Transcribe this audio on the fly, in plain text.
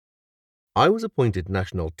I was appointed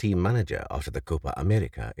national team manager after the Copa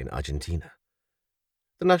America in Argentina.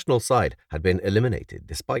 The national side had been eliminated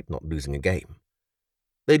despite not losing a game.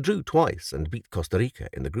 They drew twice and beat Costa Rica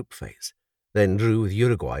in the group phase, then drew with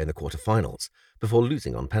Uruguay in the quarterfinals before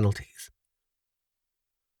losing on penalties.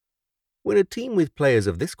 When a team with players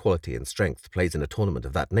of this quality and strength plays in a tournament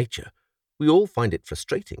of that nature, we all find it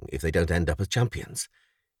frustrating if they don't end up as champions,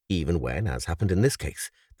 even when, as happened in this case,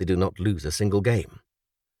 they do not lose a single game.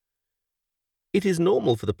 It is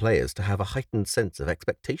normal for the players to have a heightened sense of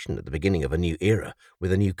expectation at the beginning of a new era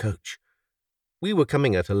with a new coach. We were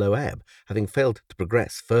coming at a low ebb, having failed to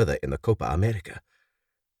progress further in the Copa America.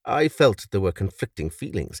 I felt there were conflicting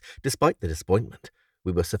feelings. Despite the disappointment,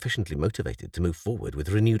 we were sufficiently motivated to move forward with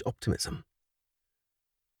renewed optimism.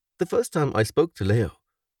 The first time I spoke to Leo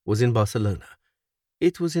was in Barcelona.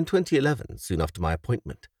 It was in 2011, soon after my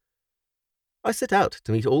appointment. I set out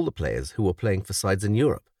to meet all the players who were playing for sides in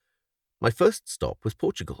Europe. My first stop was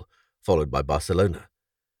Portugal, followed by Barcelona.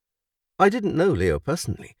 I didn't know Leo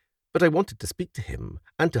personally, but I wanted to speak to him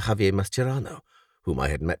and to Javier Mascherano, whom I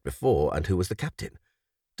had met before and who was the captain,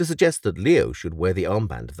 to suggest that Leo should wear the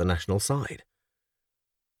armband of the national side.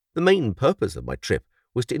 The main purpose of my trip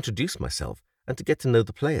was to introduce myself and to get to know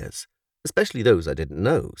the players, especially those I didn't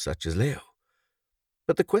know, such as Leo.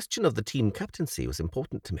 But the question of the team captaincy was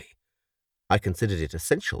important to me. I considered it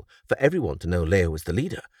essential for everyone to know Leo was the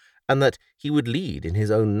leader, and that he would lead in his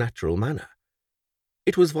own natural manner.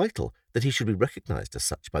 It was vital that he should be recognized as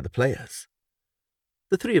such by the players.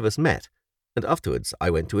 The three of us met, and afterwards I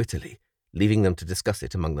went to Italy, leaving them to discuss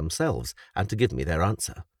it among themselves and to give me their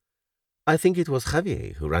answer. I think it was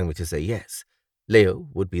Javier who rang me to say yes, Leo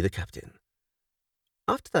would be the captain.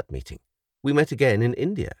 After that meeting, we met again in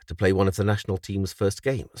India to play one of the national team's first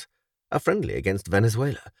games, a friendly against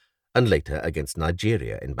Venezuela, and later against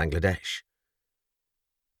Nigeria in Bangladesh.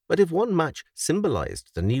 But if one match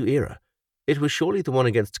symbolized the new era, it was surely the one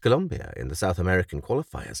against Colombia in the South American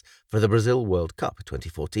qualifiers for the Brazil World Cup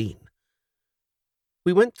 2014.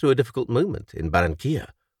 We went through a difficult moment in Barranquilla,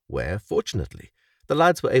 where, fortunately, the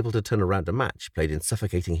lads were able to turn around a match played in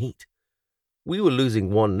suffocating heat. We were losing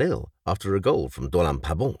 1-0 after a goal from Dolan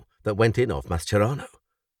Pabon that went in off Mascherano.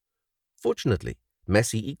 Fortunately,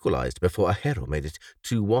 Messi equalized before Ajero made it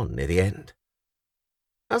 2-1 near the end.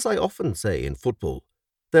 As I often say in football,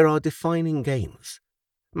 there are defining games,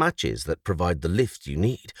 matches that provide the lift you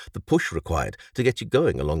need, the push required to get you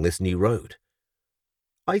going along this new road.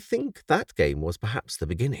 I think that game was perhaps the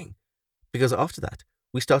beginning, because after that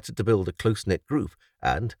we started to build a close-knit group,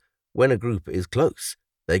 and when a group is close,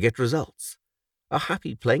 they get results, are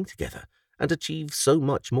happy playing together, and achieve so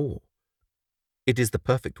much more. It is the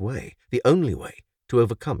perfect way, the only way, to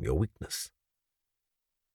overcome your weakness.